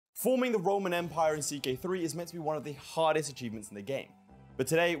Forming the Roman Empire in CK3 is meant to be one of the hardest achievements in the game, but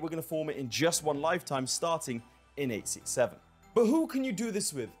today we're going to form it in just one lifetime starting in 867. But who can you do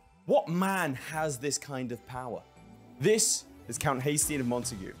this with? What man has this kind of power? This is Count Hastings of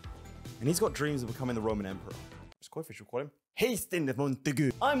Montague, and he's got dreams of becoming the Roman Emperor. As Koi Fish will call him, Hastings of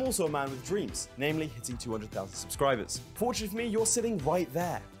Montague. I'm also a man with dreams, namely hitting 200,000 subscribers. Fortunately for me, you're sitting right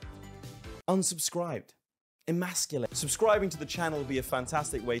there. Unsubscribed. Emasculate. Subscribing to the channel will be a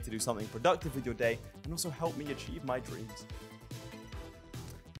fantastic way to do something productive with your day and also help me achieve my dreams.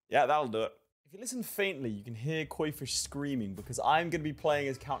 Yeah, that'll do it. If you listen faintly, you can hear Koi Fish screaming because I'm going to be playing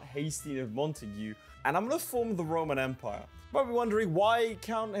as Count Hastings of Montague and I'm going to form the Roman Empire. You might be wondering, why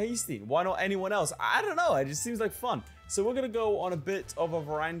Count Hastings? Why not anyone else? I don't know, it just seems like fun. So we're going to go on a bit of a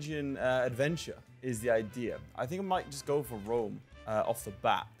Varangian adventure, is the idea. I think I might just go for Rome off the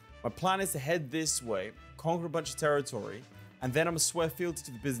bat. My plan is to head this way, conquer a bunch of territory, and then I'm going to swear fealty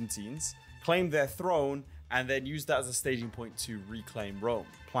to the Byzantines, claim their throne, and then use that as a staging point to reclaim Rome.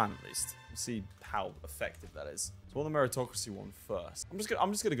 Plan, at least. We'll see how effective that is. So on the meritocracy one first. I'm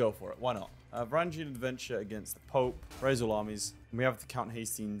just gonna go for it. Why not? Varangian adventure against the Pope, raise all armies, and we have the Count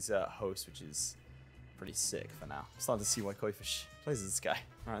Hastings host, which is pretty sick for now. I'm starting to see why Koi Fish plays as this guy.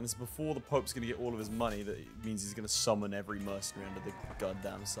 All right, and this is before the Pope's gonna get all of his money. That means he's gonna summon every mercenary under the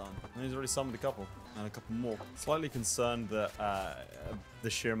goddamn sun. And he's already summoned a couple, and a couple more. Slightly concerned that the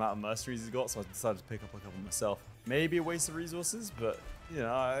sheer amount of mercenaries he's got, so I decided to pick up a couple myself. Maybe a waste of resources, but you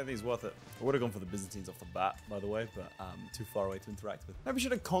know, I think it's worth it. I would have gone for the Byzantines off the bat, by the way, but too far away to interact with. Maybe we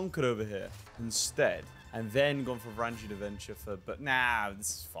should have conquered over here instead, and then gone for Varangian adventure for, but nah, this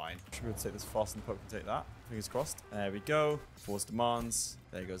is fine. Should be able to take this fast and the Pope can take that. Fingers crossed. There we go. Force demands.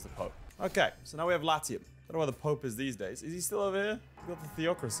 There goes the Pope. Okay, so now we have Latium. I don't know where the Pope is these days. Is he still over here? We've got the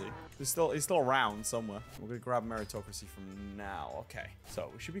theocracy. He's still around somewhere. We're going to grab meritocracy from now. Okay, so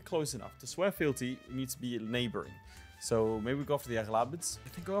we should be close enough. To swear fealty, we need to be neighboring. So maybe we go for the Aghlabids. I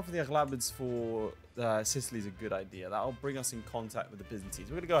think going for the Aghlabids for Sicily is a good idea. That'll bring us in contact with the Byzantines.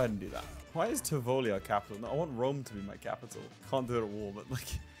 We're going to go ahead and do that. Why is Tivoli our capital? No, I want Rome to be my capital. Can't do it at war, but like,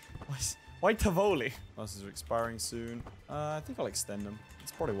 why Tivoli? Houses are expiring soon. I think I'll extend them.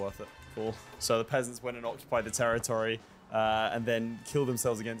 It's probably worth it. Cool. So the peasants went and occupied the territory and then killed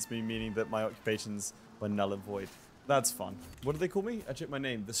themselves against me, meaning that my occupations were null and void. That's fun. What do they call me? I checked my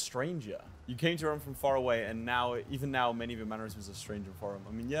name. The Stranger. You came to Rome from far away, and now, even now, many of your mannerisms are strange and foreign.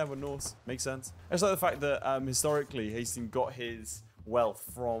 I mean, yeah, we're Norse. Makes sense. I just like the fact that historically, Hastings got his wealth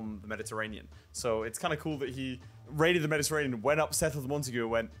from the Mediterranean. So it's kind of cool that he raided the Mediterranean, went up, settled Montague,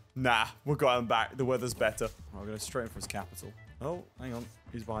 and went, nah, we're going back. The weather's better. We're going straight in for his capital. Oh, hang on.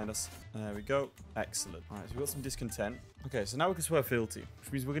 He's behind us. There we go. Excellent. All right, so we've got some discontent. Okay, so now we can swear fealty,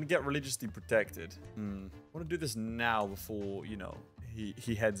 which means we're going to get religiously protected. I want to do this now before, you know,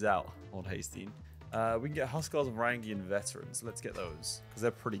 he heads out, old Hastings. We can get Huskars and Varangian veterans. Let's get those, because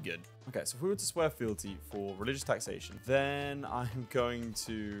they're pretty good. Okay, so if we were to swear fealty for religious taxation, then I'm going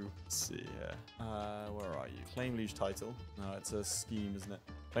to, let's see here. Where are you? Claim liege title. No, it's a scheme, isn't it?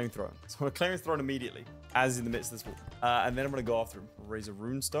 Claim throne. So I'm going to claim his throne immediately, as in the midst of this war. And then I'm going to go after him. Raise a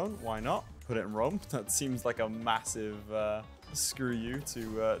runestone. Why not? Put it in Rome. That seems like a massive screw you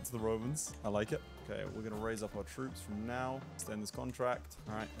to the Romans. I like it. Okay, we're going to raise up our troops from now. Extend this contract.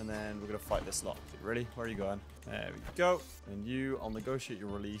 All right, and then we're going to fight this lot. Okay, ready? Where are you going? There we go. And you, I'll negotiate your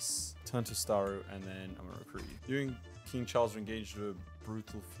release. Turn to Staru, and then I'm going to recruit you. You and King Charles are engaged in a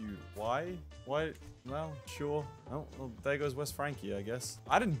brutal feud. Why? Why? Well, sure. Oh, well, there goes West Frankie, I guess.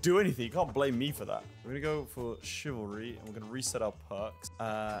 I didn't do anything. You can't blame me for that. We're going to go for chivalry, and we're going to reset our perks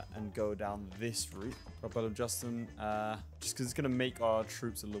and go down this route. Bellum Justin, just because it's going to make our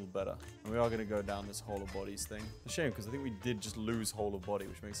troops a little better. And we are going to go down this whole of bodies thing. It's a shame, because I think we did just lose whole of body,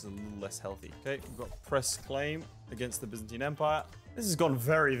 which makes us a little less healthy. Okay, we've got press claim against the Byzantine Empire. This has gone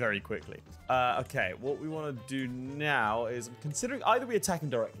very, very quickly. Okay, what we want to do now is considering either we attack him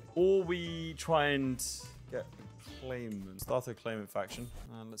directly or we try and get a claimant. Start a claimant faction.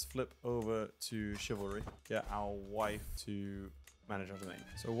 And let's flip over to chivalry. Get our wife to manage our domain.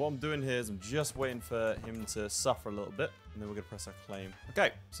 So what I'm doing here is I'm just waiting for him to suffer a little bit. And then we're going to press our claim.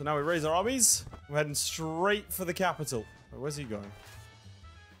 Okay, so now we raise our armies. We're heading straight for the capital. Where's he going?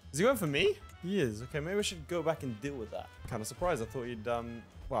 Is he going for me? He is. Okay, maybe I should go back and deal with that. Kind of surprised. I thought he'd,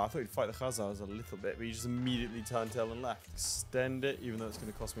 well, I thought he'd fight the Khazars a little bit, but he just immediately turned tail and left. Extend it, even though it's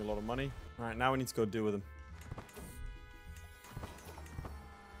going to cost me a lot of money. All right, now we need to go deal with him.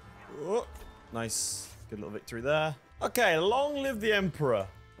 Oh, nice. Good little victory there. Okay, long live the Emperor.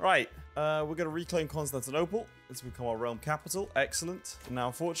 Right, we're going to reclaim Constantinople. It's become our realm capital. Excellent. Now,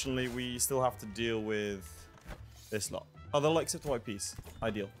 unfortunately, we still have to deal with this lot. Oh, they'll accept a white piece.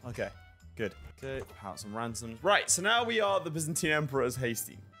 Ideal. Okay. Good. Okay. Out some ransoms. Right. So now we are the Byzantine Emperor as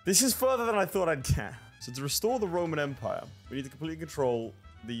Hasty. This is further than I thought I'd get. So to restore the Roman Empire, we need to completely control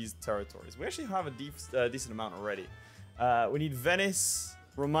these territories. We actually have a decent amount already. We need Venice,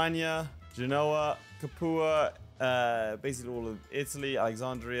 Romagna, Genoa, Capua, basically all of Italy,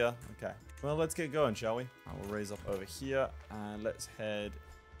 Alexandria. Okay. Well, let's get going, shall we? I will raise up over here and let's head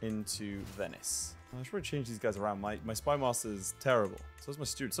into Venice. I should probably change these guys around. My spy master is terrible. So is my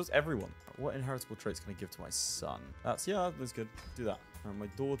student. So is everyone. What inheritable traits can I give to my son? That's good. Do that. My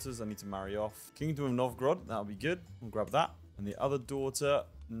daughters, I need to marry off. Kingdom of Novgorod, that'll be good. We'll grab that. And the other daughter,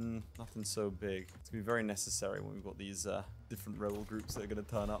 nothing so big. It's going to be very necessary when we've got these different rebel groups that are going to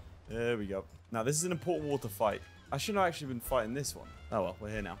turn up. There we go. Now, this is an important war to fight. I shouldn't have actually been fighting this one. Oh, well, we're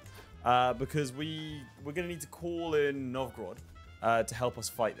here now. Because we're going to need to call in Novgorod to help us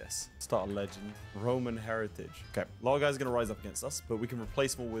fight this. Start a legend. Roman heritage. Okay, a lot of guys are going to rise up against us, but we can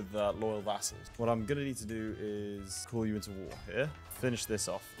replace them all with loyal vassals. What I'm going to need to do is call you into war here. Finish this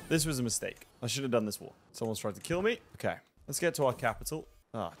off. This was a mistake. I should have done this war. Someone's tried to kill me. Okay, let's get to our capital.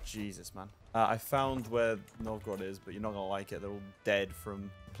 Oh, Jesus, man. I found where Novgorod is, but you're not going to like it. They're all dead from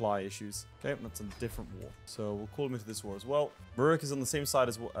supply issues. Okay, that's a different war. So we'll call them into this war as well. Aeryka is on the same side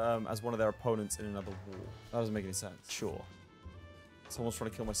as one of their opponents in another war. That doesn't make any sense. Sure. Someone's trying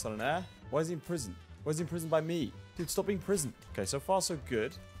to kill my son and heir. Why is he in prison? Why is he in prison by me? Dude, stop being imprisoned. Okay, so far so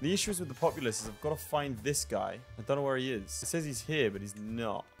good. The issue is with the populace is I've got to find this guy. I don't know where he is. It says he's here, but he's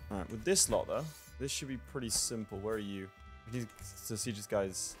not. All right, with this lot though, this should be pretty simple. Where are you? We need to siege this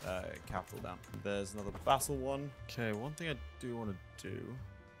guy's capital down. There's another vassal one. Okay, one thing I do want to do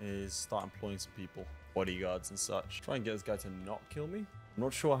is start employing some people. Bodyguards and such. Try and get this guy to not kill me. I'm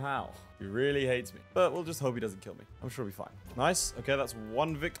not sure how. He really hates me. But we'll just hope he doesn't kill me. I'm sure he'll be fine. Nice. Okay, that's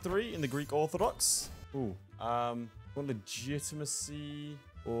one victory in the Greek Orthodox. Ooh. Want legitimacy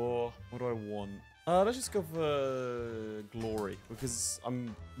or what do I want? Let's just go for glory because we're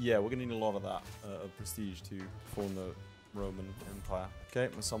gonna need a lot of that prestige to form the Roman Empire.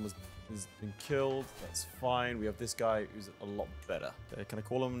 Okay, my son has been killed. That's fine. We have this guy who's a lot better. Okay, can I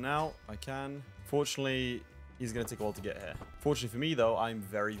call him now? I can. Fortunately, he's going to take a while to get here. Fortunately for me, though, I'm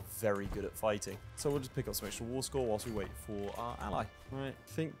very, very good at fighting. So we'll just pick up some extra war score whilst we wait for our ally. All right,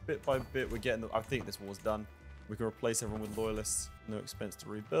 I think bit by bit we're getting I think this war's done. We can replace everyone with loyalists. No expense to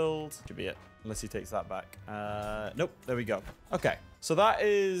rebuild. Should be it. Unless he takes that back. Nope. There we go. Okay. So that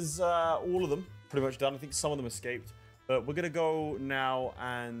is all of them pretty much done. I think some of them escaped. But we're going to go now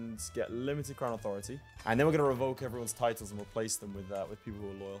and get limited crown authority. And then we're going to revoke everyone's titles and replace them with people who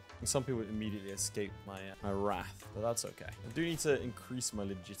are loyal. And some people immediately escape my wrath, but that's okay. I do need to increase my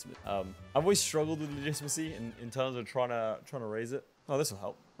legitimacy. I've always struggled with legitimacy in terms of trying to raise it. Oh, this will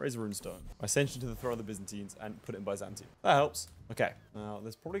help. Raise a runestone. Ascension to the throne of the Byzantines and put it in Byzantium. That helps. Okay. Now,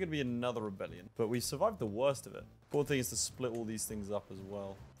 there's probably going to be another rebellion, but we survived the worst of it. Important thing is to split all these things up as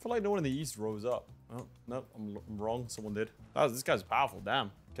well. I feel like no one in the East rose up. Oh, no, I'm wrong. Someone did. Oh, this guy's powerful.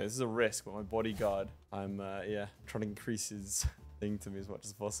 Damn. Okay, this is a risk, but my bodyguard, I'm, trying to increase his thing to me as much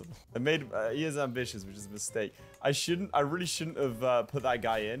as possible. He is ambitious, which is a mistake. I really shouldn't have put that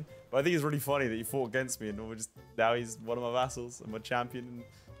guy in, but I think it's really funny that he fought against me and now he's one of my vassals and my champion and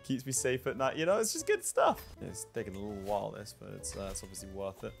keeps me safe at night. You know, it's just good stuff. Yeah, it's taking a little while, this, but it's obviously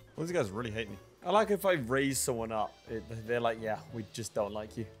worth it. Well, these guys really hate me. I like if I raise someone up, they're like, yeah, we just don't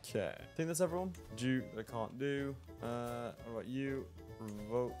like you. Okay. I think that's everyone. Duke, I can't do. What about you?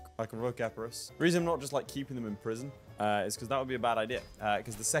 Revoke. I can revoke Epirus. The reason I'm not just like keeping them in prison is because that would be a bad idea.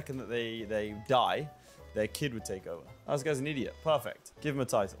 Because the second that they die, their kid would take over. Oh, this guy's an idiot. Perfect. Give him a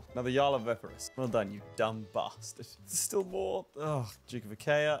title. Now the Jarl of Epirus. Well done, you dumb bastard. There's still more. Oh, Duke of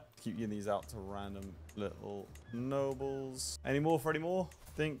Achaia. Keep giving these out to random little nobles. Any more for any more?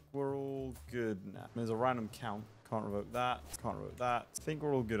 I think we're all good now. There's a random count. Can't revoke that. Can't revoke that. I think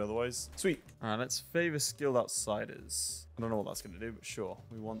we're all good otherwise. Sweet. All right, let's favor skilled outsiders. I don't know what that's going to do, but sure.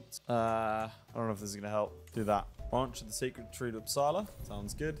 We want... I don't know if this is going to help. Do that. Branch of the Sacred Tree of Uppsala.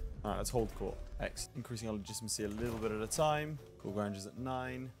 Sounds good. All right, let's hold court. Excellent. Increasing our legitimacy a little bit at a time. Cool Granger's at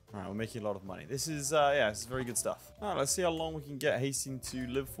 9. All right, we're making a lot of money. This is, this is very good stuff. All right, let's see how long we can get Hastings to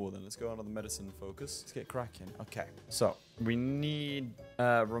live for then. Let's go on to the medicine focus. Let's get cracking. Okay, so we need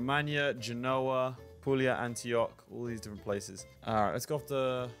Romagna, Genoa, Puglia, Antioch, all these different places. All right, let's go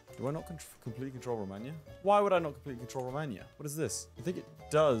after... Do I not completely control Romagna? Why would I not completely control Romagna? What is this? I think it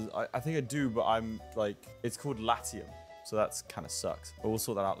does. I think I do, but I'm like... It's called Latium. So that's kind of sucks. But we'll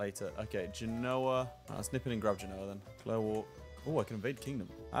sort that out later. Okay, Genoa. Let's nip in and grab Genoa then. Claire Walk. Oh, I can invade Kingdom.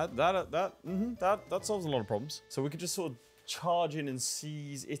 That solves a lot of problems. So we could just sort of charge in and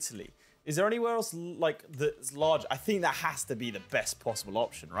seize Italy. Is there anywhere else like that's large? I think that has to be the best possible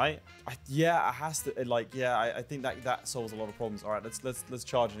option, right? Yeah, it has to. I think that solves a lot of problems. All right, let's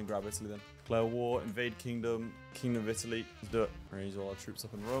charge in and grab Italy then. Declare war, invade kingdom, kingdom of Italy. Let's do it. Raise all our troops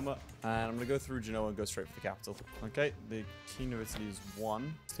up in Roma, and I'm gonna go through Genoa and go straight for the capital. Okay, the kingdom of Italy is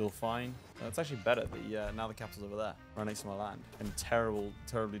 1, still fine. That's actually better. Now the capital's over there, right next to my land, in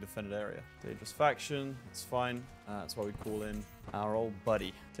terribly defended area. Dangerous faction. It's fine. That's why we call in our old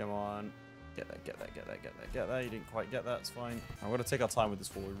buddy. Come on. Get that. You didn't quite get that. It's fine. I'm going to take our time with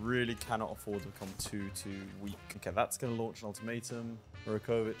this war. We really cannot afford to become too weak. Okay, that's going to launch an ultimatum.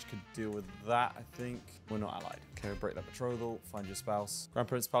 Murokovic could deal with that, I think. We're not allied. Okay, we'll break that betrothal. Find your spouse. Grand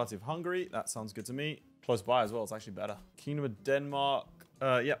Principality of Hungary. That sounds good to me. Close by as well. It's actually better. Kingdom of Denmark.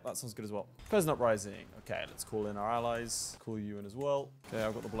 Yep, that sounds good as well. Peasant Uprising. Okay, let's call in our allies. Call you in as well. Okay,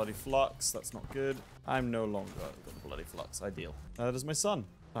 I've got the Bloody Flux. That's not good. I'm no longer got the Bloody Flux. Ideal. That is my son.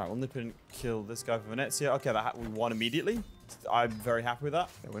 All right, we'll nip in and kill this guy for Venezia. Okay, we won immediately. I'm very happy with that.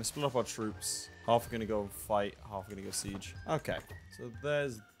 Okay, we're going to split up our troops. Half are going to go fight, half are going to go siege. Okay, so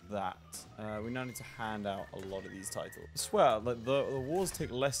there's that. We now need to hand out a lot of these titles. I swear, like the wars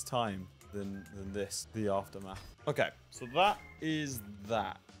take less time than this, the aftermath. Okay, so that is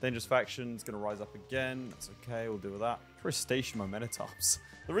that. Dangerous faction is going to rise up again. That's okay, we'll deal with that. I'm trying to station my Minotaurs.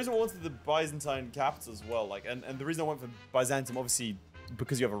 The reason I wanted the Byzantine capital as well, like, and the reason I went for Byzantium, obviously,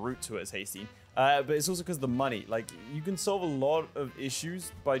 because you have a route to it as Hastine, but it's also because of the money. Like, you can solve a lot of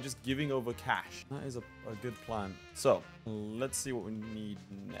issues by just giving over cash. That is a good plan. So let's see what we need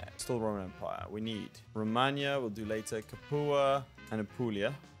next. Still Roman Empire. We need Romagna, we'll do later, Capua and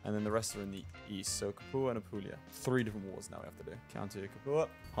Apulia, and then the rest are in the east. So Capua and Apulia. 3 different wars now we have to do. Counter Capua.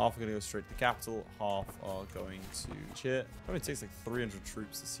 Half are going to go straight to the capital. Half are going to Chir. It only takes like 300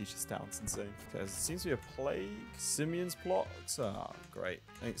 troops to siege this town. It's insane. Okay, it seems to be a plague. Simeon's plot. Ah, great.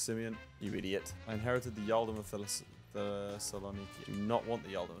 Thanks, Simeon. You idiot. I inherited the Yaldom of Thessaloniki. Do not want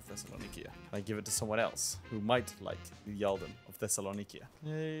the Yaldom of Thessaloniki. I give it to someone else who might like the Yaldom of Thessaloniki.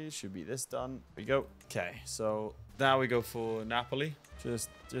 It should be this done. Here we go. Okay, so now we go for Napoli. Just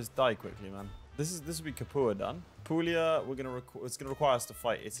die quickly, man. This will be Capua done. Puglia, it's gonna require us to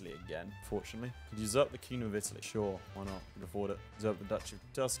fight Italy again, fortunately. Could usurp the Kingdom of Italy. Sure, why not? Could afford it. Usurp the Duchy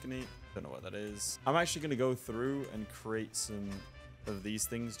of Tuscany. Don't know what that is. I'm actually gonna go through and create some of these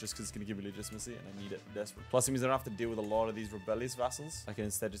things just because it's going to give me legitimacy and I need it desperately. Plus it means I don't have to deal with a lot of these rebellious vassals. I can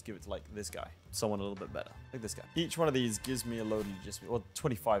instead just give it to like this guy, someone a little bit better, like this guy. Each one of these gives me a load of legitimacy, or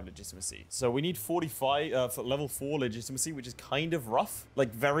 25 legitimacy. So we need 45 for level 4 legitimacy, which is kind of rough,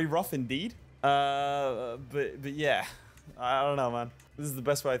 like very rough indeed. But yeah, I don't know, man. This is the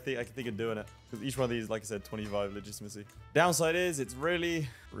best way I can think of doing it. Because each one of these, like I said, 25 legitimacy. Downside is it's really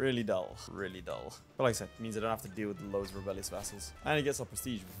dull. Really dull. But like I said, it means I don't have to deal with loads of rebellious vassals. And it gets our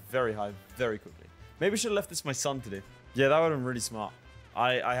prestige very high, very quickly. Maybe I should have left this to my son to do. Yeah, that would have been really smart.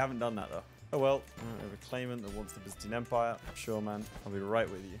 I haven't done that, though. Oh well. I have a claimant that wants the Byzantine Empire. Sure, man. I'll be right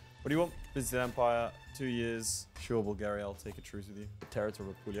with you. What do you want? Byzantine Empire, 2 years. Sure, Bulgaria, I'll take a truce with you. The territory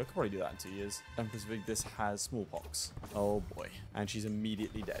of Apulia, I could probably do that in 2 years. Empress Vigdis has smallpox. Oh boy. And she's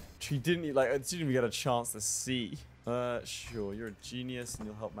immediately dead. She didn't even get a chance to see. Sure, you're a genius and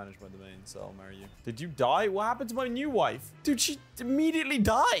you'll help manage my domain, so I'll marry you. Did you die? What happened to my new wife? Dude, she immediately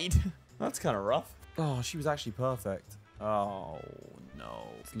died. That's kind of rough. Oh, she was actually perfect. Oh, no.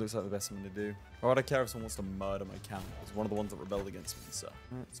 It looks like the best thing to do. Why would I care if someone wants to murder my count? It's one of the ones that rebelled against me, so.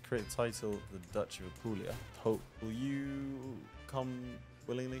 Alright, let's create the title, the Duchy of Apulia. Hope, will you come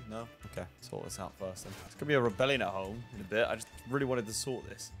willingly? No? Okay, sort this out first then. It's gonna be a rebellion at home in a bit. I just really wanted to sort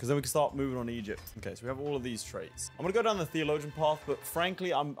this, because then we can start moving on to Egypt. Okay, so we have all of these traits. I'm gonna go down the theologian path, but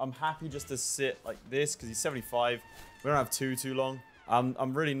frankly, I'm happy just to sit like this, because he's 75. We don't have too long.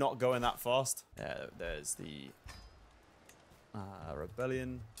 I'm really not going that fast. There's the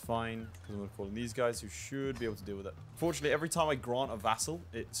rebellion. It's fine, because I'm going to call in these guys who should be able to deal with it. Fortunately, every time I grant a vassal,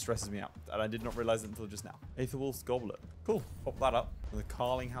 it stresses me out, and I did not realize it until just now. Aethelwulf's Goblet. Cool. Pop that up. And the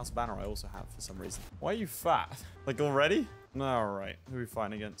Carling House banner I also have for some reason. Why are you fat? Like already? Alright. Who are we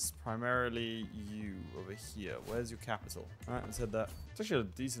fighting against? Primarily you over here. Where's your capital? Alright, let's head there. It's actually a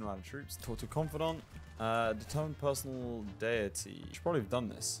decent amount of troops. Talk to Confidant. Determine personal deity. Should probably have done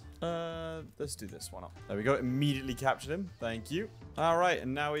this. Let's do this one up. There we go. Immediately captured him. Thank you. All right,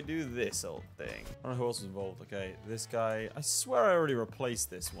 and now we do this old thing. I don't know who else was involved. Okay, this guy. I swear I already replaced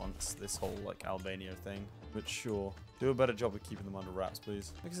this once. This whole like Albania thing. But sure. Do a better job of keeping them under wraps,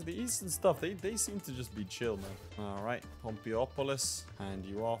 please. Like I said, the eastern stuff, they seem to just be chill, man. All right, Pompeiopolis, hand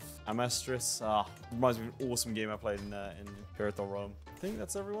you off. Amestris, reminds me of an awesome game I played in Imperator Rome. I think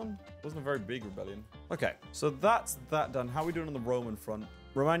that's everyone. Wasn't a very big rebellion. Okay, so that's that done. How are we doing on the Roman front?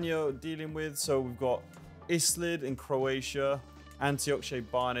 Romania dealing with. So we've got Islid in Croatia, Antioch,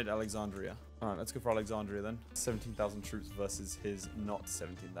 Barnard, Alexandria. All right, let's go for Alexandria then. 17,000 troops versus his not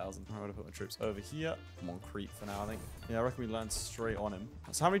 17,000. I'm gonna put my troops over here. I'm on Crete for now, I think. Yeah, I reckon we land straight on him.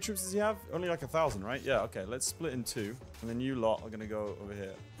 So how many troops does he have? Only like 1,000, right? Yeah, okay, let's split in two. And then you lot are gonna go over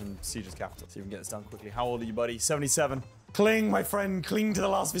here and siege his capital. See if we can get this done quickly. How old are you, buddy? 77. Cling, my friend, cling to the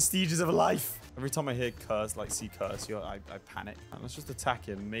last vestiges of life. Every time I hear curse, like see curse, I panic. And let's just attack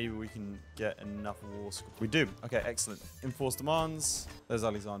him. Maybe we can get enough war score. We do. Okay, excellent. Enforced demands. There's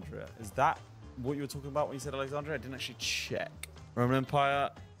Alexandria. Is that what you were talking about when you said Alexandria? I didn't actually check. Roman Empire.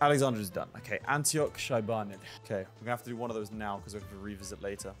 Alexandria's done. Okay, Antioch, Barnard. Okay, we're gonna have to do one of those now because we have to revisit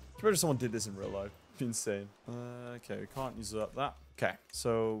later. Imagine someone did this in real life. Insane. Okay, we can't use up that. Okay,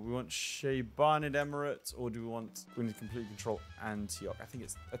 so we want Barnard Emirate, or do we need to completely control Antioch? I think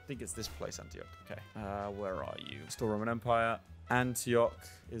it's this place, Antioch. Okay, where are you? Still Roman Empire. Antioch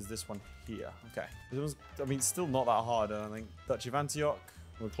is this one here. Okay, I mean, it's still not that hard. I think Duchy of Antioch.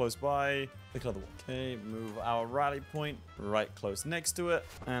 We're close by. Pick another one. Okay, move our rally point right close next to it,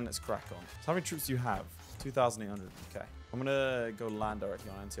 and let's crack on. So how many troops do you have? 2,800. Okay. I'm gonna go land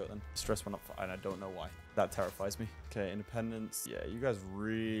directly on Antioch then. Stress one up, and I don't know why. That terrifies me. Okay, independence. Yeah, you guys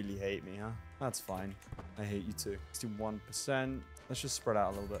really hate me, huh? That's fine. I hate you too. 61%. Let's just spread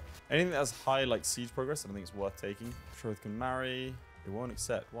out a little bit. Anything that has high like siege progress, I don't think it's worth taking. Betrothed can marry. They won't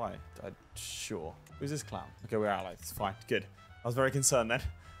accept. Why? Sure. Who's this clown? Okay, we're allies. It's fine. Good. I was very concerned then.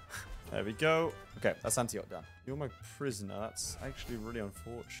 There we go. Okay, that's Antioch done. You're my prisoner. That's actually really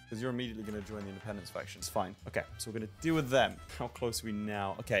unfortunate because you're immediately going to join the independence faction. It's fine. Okay, so we're going to deal with them. How close are we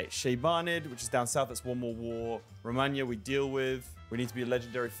now? Okay, Barnard, which is down south. That's one more war. Romania, we deal with. We need to be a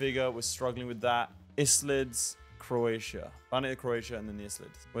legendary figure. We're struggling with that. Islids, Croatia. Barnard, Croatia, and then the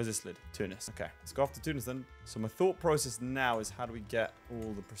Islids. Where's Islid? Tunis. Okay, let's go after Tunis then. So my thought process now is how do we get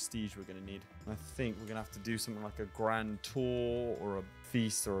all the prestige we're going to need? And I think we're going to have to do something like a grand tour or a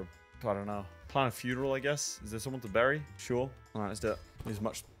feast or a I don't know. Plan a funeral, I guess. Is there someone to bury? Sure. All right, let's do it. As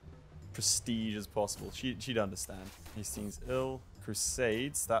much prestige as possible. She'd understand. Hastings ill.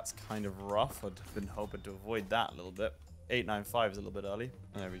 Crusades. That's kind of rough. I'd been hoping to avoid that a little bit. 895 is a little bit early.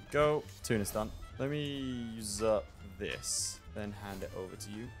 There we go. Tunis done. Let me use up this. Then hand it over to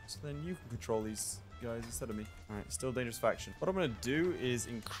you. So then you can control these guys instead of me. All right, still dangerous faction. What I'm going to do is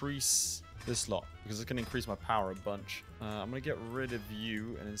increase this lot because it's going to increase my power a bunch. I'm going to get rid of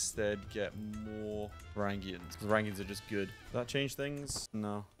you and instead get more Varangians because Varangians are just good. Does that change things?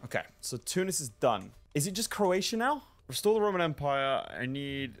 No. Okay, so Tunis is done. Is it just Croatia now? Restore the Roman Empire. I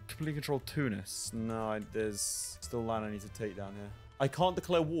need completely control Tunis. No, there's still land I need to take down here. I can't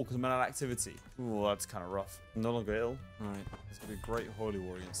declare war because I'm out of activity. Ooh, that's kind of rough. I'm no longer ill. All right, it's going to be a great holy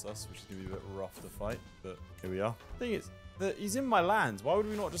war against us, which is going to be a bit rough to fight, but here we are. The thing is, he's in my lands. Why would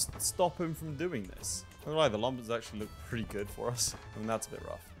we not just stop him from doing this? I'm not gonna lie, the Lombards actually look pretty good for us. I mean, that's a bit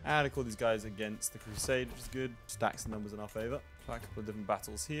rough. And I call these guys against the Crusade, which is good. Stacks the numbers in our favor. A couple of different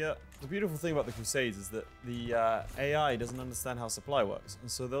battles here. The beautiful thing about the Crusades is that the AI doesn't understand how supply works. And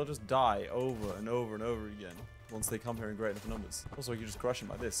so they'll just die over and over and over again once they come here in great enough numbers. Also, you can just crush them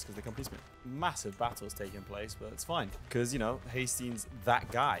like this because they come piecemeal. Massive battles taking place, but it's fine. Because, you know, Hastings, that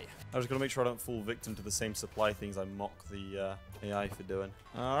guy. I just got to make sure I don't fall victim to the same supply things I mock the AI for doing.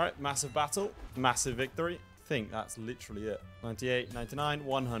 All right, massive battle. Massive victory. I think that's literally it. 98, 99,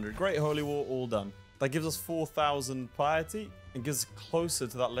 100. Great Holy War, all done. That gives us 4,000 piety. It gets closer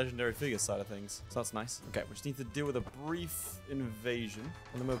to that legendary figure side of things. So that's nice. Okay, we just need to deal with a brief invasion.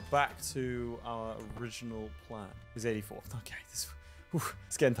 And then we're back to our original plan. It's 84. Okay,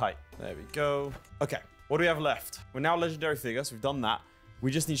 it's getting tight. There we go. Okay, what do we have left? We're now legendary figure, so we've done that.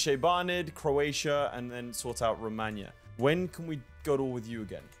 We just need Barnard, Croatia, and then sort out Romania. When can we go to war with you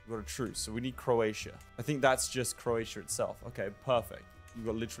again? We've got a truce, so we need Croatia. I think that's just Croatia itself. Okay, perfect. We've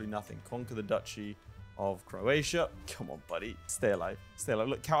got literally nothing. Conquer the Duchy of Croatia. Come on, buddy. Stay alive. Stay alive.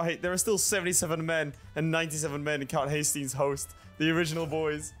 Look, there are still 77 men and 97 men in Count Hastings' host. The original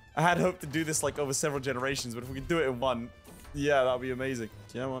boys. I had hoped to do this like over several generations, but if we could do it in one, yeah, that would be amazing.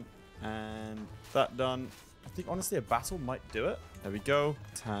 Yeah, one. And that done. I think, honestly, a battle might do it. There we go.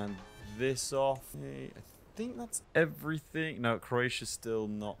 Turn this off. Okay, I think that's everything. No, Croatia's still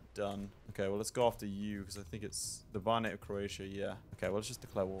not done. Okay, well, let's go after you because I think it's the Barnett of Croatia. Yeah. Okay, well, let's just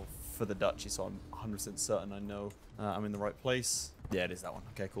declare war for the Duchy so I'm 100% certain I know I'm in the right place. Yeah, it is that one.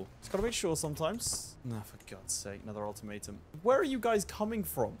 Okay, cool. Just gotta make sure sometimes. No, for God's sake, another ultimatum. Where are you guys coming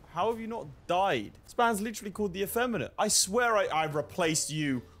from? How have you not died? This man's literally called the Effeminate. I swear I replaced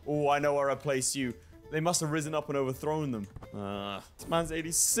you. Oh, I know I replaced you. They must have risen up and overthrown them. This man's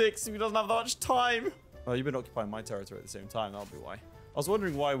 86 if he doesn't have that much time. Oh, you've been occupying my territory at the same time. That'll be why. I was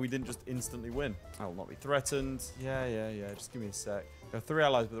wondering why we didn't just instantly win. I will not be threatened. Yeah. Just give me a sec. There are 3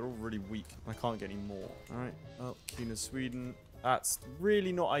 allies, but they're all really weak. I can't get any more. All right. Oh, Kina, Sweden. That's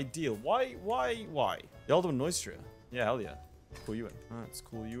really not ideal. Why? The Alderman Neustria. Yeah, hell yeah. Call you in. All right, let's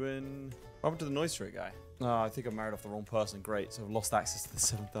call you in. What happened to the Neustria guy? Oh, I think I married off the wrong person. Great. So I've lost access to the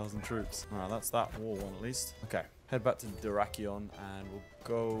 7,000 troops. All right, that's that war one at least. Okay. Head back to Dyrrachion and we'll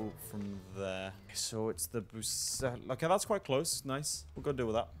go from there. So it's the Buset. Okay, that's quite close. Nice. We'll go deal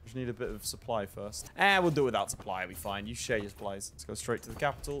with that. Just need a bit of supply first. We'll do it without supply. It'll be fine. You share your supplies. Let's go straight to the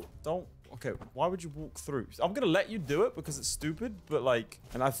capital. Don't. Okay, why would you walk through? I'm going to let you do it because it's stupid, but like,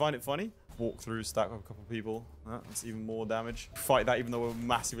 and I find it funny. Walk through, stack up a couple of people. That's even more damage. Fight that even though we're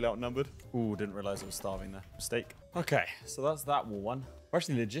massively outnumbered. Ooh, didn't realize I was starving there. Mistake. Okay, so that's that war one. We're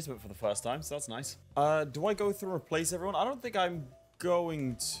actually legitimate for the first time, so that's nice. Do I go through and replace everyone? I don't think I'm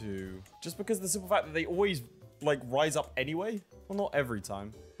going to. Just because of the simple fact that they always, like, rise up anyway. Well, not every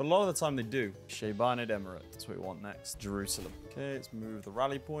time, but a lot of the time they do. Shebanid Emirate. That's what we want next. Jerusalem. Okay, let's move the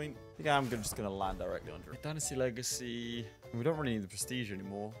rally point. I think I'm just going to land directly under it. Dynasty Legacy. We don't really need the prestige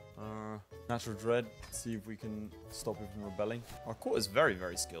anymore. Natural Dread. See if we can stop him from rebelling. Our court is very,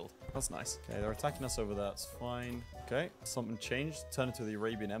 very skilled. That's nice. Okay, they're attacking us over there. That's fine. Okay, something changed. Turn into the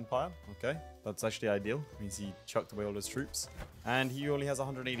Arabian Empire. Okay, that's actually ideal. It means he chucked away all his troops. And he only has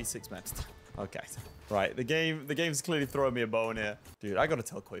 186 men. Okay, right. The game's clearly throwing me a bone here. Dude, I gotta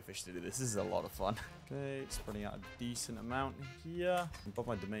tell Koifish to do this. This is a lot of fun. Okay, spreading out a decent amount here. Above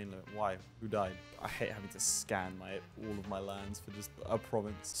my domain limit. Why? Who died? I hate having to scan all of my lands for just a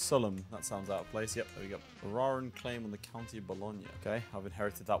province. Sullum, that sounds out of place. Yep, there we go. Araran claim on the county of Bologna. Okay, I've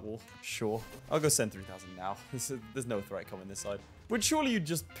inherited that wall. Sure. I'll go send 3,000 now. There's no threat coming this side. But surely you'd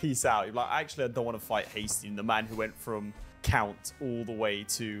just peace out. You're like, actually, I don't want to fight Hastings, the man who went from Count all the way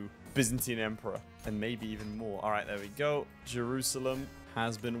to Byzantine Emperor, and maybe even more. All right, there we go. Jerusalem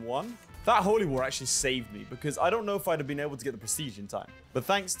has been won. That Holy War actually saved me because I don't know if I'd have been able to get the prestige in time. But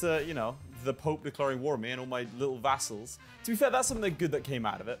thanks to, you know, the Pope declaring war on me and all my little vassals. To be fair, that's something good that came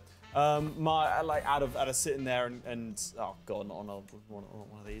out of it. Out of sitting there and oh god, not on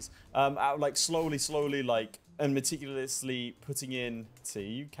one of these. Like slowly, like, and meticulously putting in. See,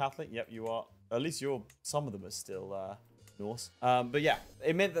 you Catholic? Yep, you are. At least some of them are still Norse. But yeah,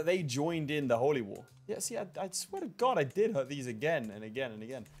 it meant that they joined in the Holy War. Yeah, see, I swear to God, I did hurt these again and again and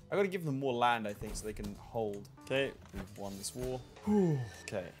again. I got to give them more land, I think, so they can hold. Okay, we've won this war.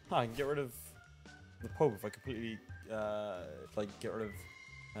 Okay, I can get rid of the Pope if I completely, get rid of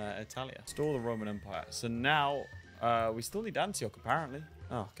Italia. Restore the Roman Empire. So now, we still need Antioch, apparently.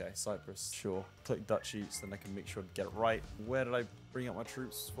 Oh, okay, Cyprus, sure. Click duchy, so then I can make sure to get it right. Where did I bring up my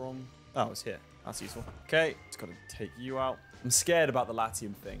troops from? Oh, it's here. That's useful. Okay, just got to take you out. I'm scared about the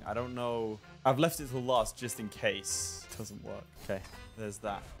Latium thing. I don't know. I've left it till last just in case it doesn't work. Okay, there's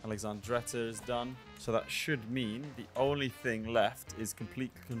that. Alexandretta is done. So that should mean the only thing left is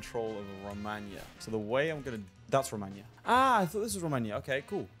complete control over Romagna. So the way I'm going to... That's Romagna. Ah, I thought this was Romagna. Okay,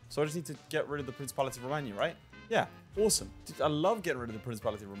 cool. So I just need to get rid of the Principality of Romagna, right? Yeah, awesome. Dude, I love getting rid of the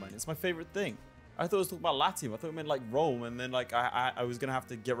Principality of Romagna. It's my favorite thing. I thought it was talking about Latium. I thought it meant like Rome, and then like I was gonna have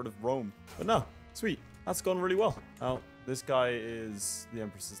to get rid of Rome. But no, sweet. That's gone really well. Oh, this guy is the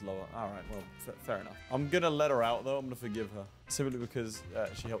Empress's lover. All right, well, fair enough. I'm gonna let her out though. I'm gonna forgive her simply because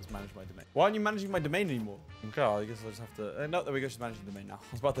she helps manage my domain. Why aren't you managing my domain anymore? Okay, I guess I'll just have to. No, there we go. She's managing the domain now.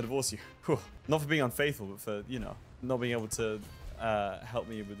 I was about to divorce you. Whew. Not for being unfaithful, but for not being able to help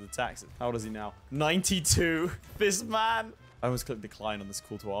me with the taxes. How old is he now? 92. This man. I almost clicked decline on this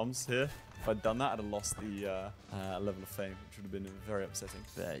call to arms here. If I'd done that, I'd have lost the level of fame, which would have been very upsetting.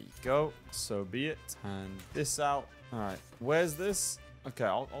 There you go. So be it. And this out. All right. Where's this? Okay,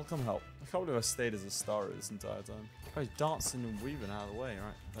 I'll come help. I can't believe I stayed as a star this entire time. Oh, he's dancing and weaving out of the way. All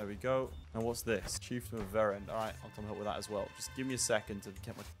right. There we go. And what's this? Chieftain of Verend. All right. I'll come help with that as well. Just give me a second to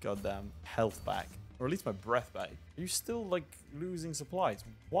get my goddamn health back. Or at least my breath back. Are you still, like, losing supplies?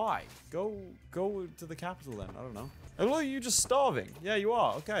 Why? Go to the capital then. I don't know. Oh, are you just starving? Yeah, you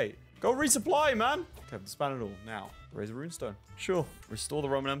are. Okay. Go resupply, man. Okay, I've disbanded it all. Now, raise a runestone. Sure. Restore the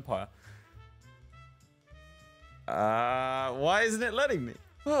Roman Empire. Why isn't it letting me?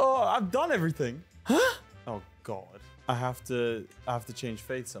 Oh, I've done everything. Huh? Oh, God. I have to change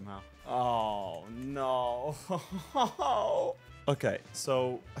faith somehow. Oh, no. Okay,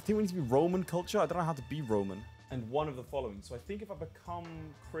 so I think we need to be Roman culture. I don't know how to be Roman. And one of the following. So I think if I become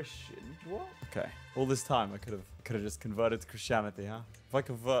Christian, what? Okay, all this time I could have just converted to Christianity, huh? If I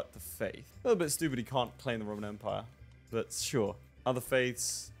convert to faith, a little bit stupid. He can't claim the Roman Empire, but sure. Other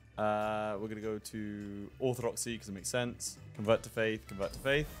faiths, We're going to go to Orthodoxy because it makes sense. Convert to faith, convert to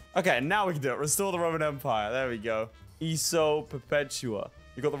faith. Okay, now we can do it. Restore the Roman Empire. There we go. Eso Perpetua.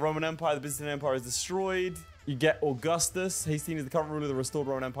 You've got the Roman Empire. The Byzantine Empire is destroyed. You get Augustus. Hastin is the current ruler of the restored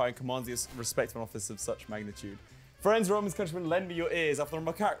Roman Empire and commands the respect of an office of such magnitude. Friends, Romans, countrymen, lend me your ears. After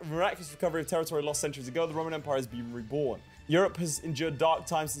the miraculous recovery of territory lost centuries ago, the Roman Empire has been reborn. Europe has endured dark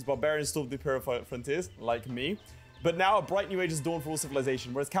times since barbarians stormed the imperial frontiers, like me. But now a bright new age has dawned for all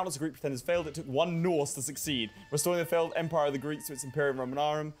civilization. Whereas countless Greek pretenders failed, it took one Norse to succeed. Restoring the failed empire of the Greeks to its Imperium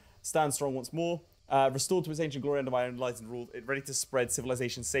Romanorum, stands strong once more. Restored to its ancient glory under my enlightened rule, it ready to spread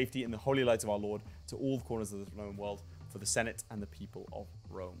civilization's safety in the holy light of our Lord to all the corners of the known world for the Senate and the people of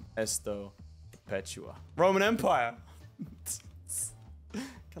Rome. Esto Perpetua. Roman Empire.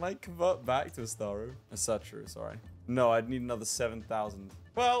 Can I convert back to a Staru? A Satru, sorry. No, I'd need another 7,000.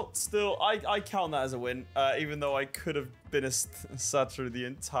 Well, still, I count that as a win, even though I could have been a Satru the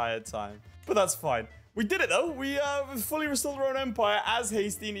entire time. But that's fine. We did it, though. We fully restored the Roman Empire as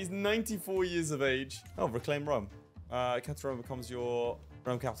Hastin. He's 94 years of age. Oh, reclaim Rome. Capital Rome becomes your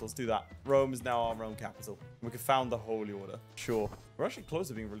Rome capital. Let's do that. Rome is now our Rome capital. We can found the Holy Order. Sure. We're actually close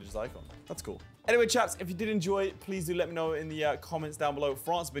to being a religious icon. That's cool. Anyway, chaps, if you did enjoy, please do let me know in the comments down below.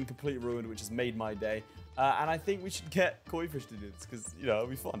 France has been completely ruined, which has made my day. And I think we should get Koi Fish to do this because, you know, it'll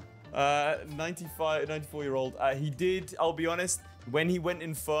be fun. 94-year-old. He did, I'll be honest, when he went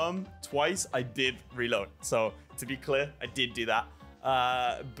infirm twice, I did reload. So, to be clear, I did do that.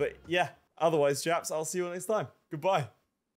 But yeah, otherwise, chaps, I'll see you all next time. Goodbye.